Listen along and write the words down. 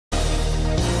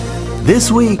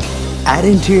This week at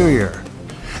Interior.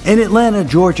 In Atlanta,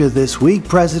 Georgia this week,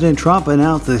 President Trump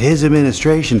announced that his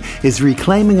administration is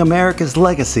reclaiming America's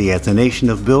legacy as a nation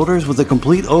of builders with a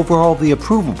complete overhaul of the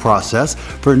approval process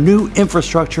for new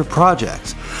infrastructure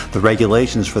projects. The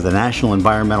regulations for the National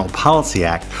Environmental Policy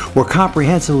Act were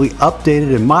comprehensively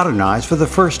updated and modernized for the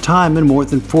first time in more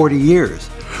than 40 years.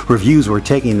 Reviews were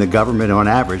taking the government on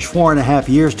average 4.5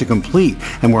 years to complete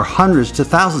and were hundreds to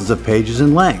thousands of pages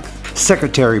in length.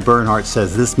 Secretary Bernhardt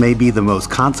says this may be the most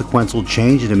consequential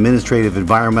change in administrative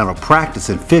environmental practice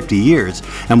in 50 years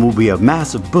and will be a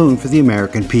massive boon for the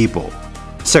American people.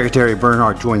 Secretary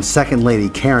Bernhardt joined Second Lady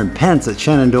Karen Pence at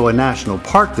Shenandoah National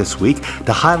Park this week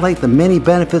to highlight the many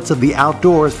benefits of the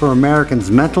outdoors for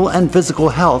Americans' mental and physical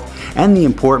health and the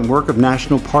important work of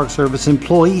National Park Service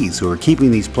employees who are keeping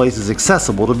these places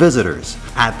accessible to visitors.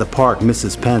 At the park,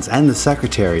 Mrs. Pence and the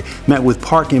Secretary met with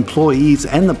park employees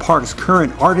and the park's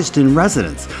current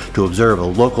artist-in-residence to observe a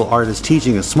local artist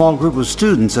teaching a small group of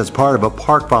students as part of a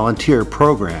park volunteer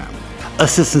program.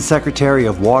 Assistant Secretary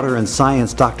of Water and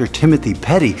Science Dr. Timothy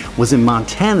Petty was in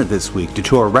Montana this week to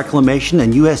tour reclamation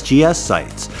and USGS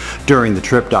sites. During the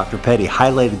trip, Dr. Petty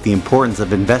highlighted the importance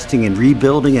of investing in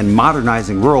rebuilding and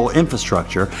modernizing rural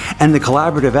infrastructure and the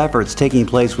collaborative efforts taking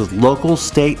place with local,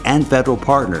 state, and federal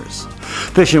partners.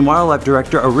 Fish and Wildlife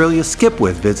Director Aurelia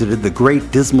Skipwith visited the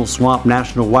Great Dismal Swamp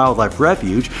National Wildlife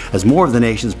Refuge as more of the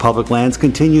nation's public lands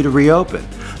continue to reopen.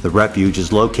 The refuge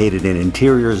is located in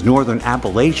Interior's northern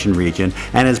Appalachian region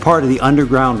and as part of the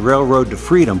Underground Railroad to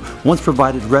Freedom once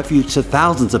provided refuge to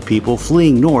thousands of people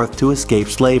fleeing north to escape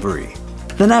slavery.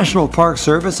 The National Park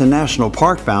Service and National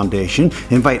Park Foundation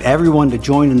invite everyone to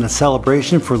join in the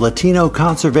celebration for Latino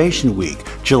Conservation Week,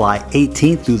 July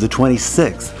 18th through the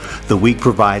 26th. The week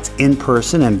provides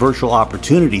in-person and virtual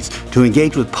opportunities to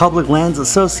engage with public lands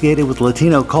associated with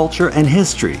Latino culture and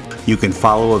history. You can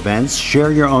follow events,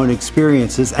 share your own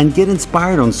experiences, and get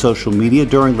inspired on social media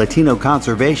during Latino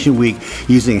Conservation Week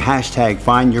using hashtag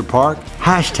 #FindYourPark,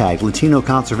 hashtag Latino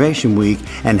Conservation Week,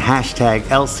 and hashtag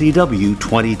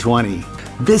LCW2020.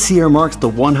 This year marks the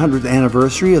 100th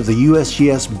anniversary of the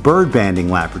USGS Bird Banding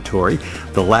Laboratory.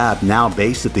 The lab, now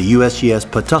based at the USGS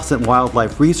Patuxent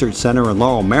Wildlife Research Center in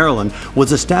Laurel, Maryland,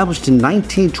 was established in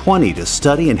 1920 to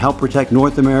study and help protect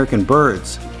North American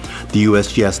birds. The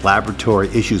USGS laboratory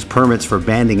issues permits for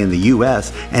banding in the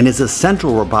U.S. and is a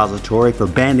central repository for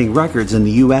banding records in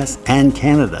the U.S. and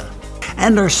Canada.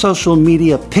 And our social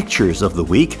media pictures of the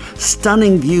week,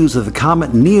 stunning views of the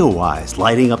comet NEOWISE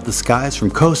lighting up the skies from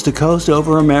coast to coast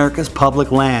over America's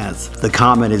public lands. The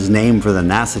comet is named for the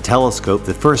NASA telescope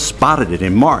that first spotted it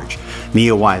in March.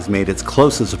 NEOWISE made its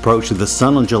closest approach to the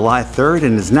sun on July 3rd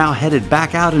and is now headed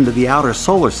back out into the outer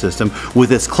solar system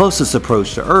with its closest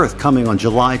approach to Earth coming on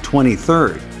July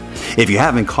 23rd. If you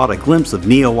haven't caught a glimpse of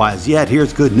NEOWISE yet,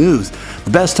 here's good news.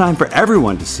 The best time for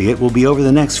everyone to see it will be over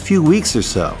the next few weeks or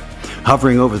so.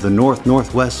 Hovering over the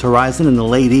north-northwest horizon in the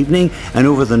late evening and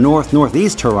over the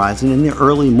north-northeast horizon in the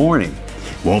early morning.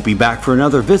 Won't be back for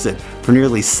another visit for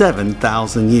nearly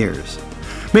 7,000 years.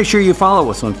 Make sure you follow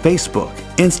us on Facebook,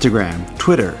 Instagram,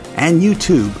 Twitter, and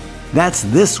YouTube. That's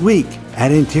This Week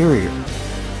at Interior.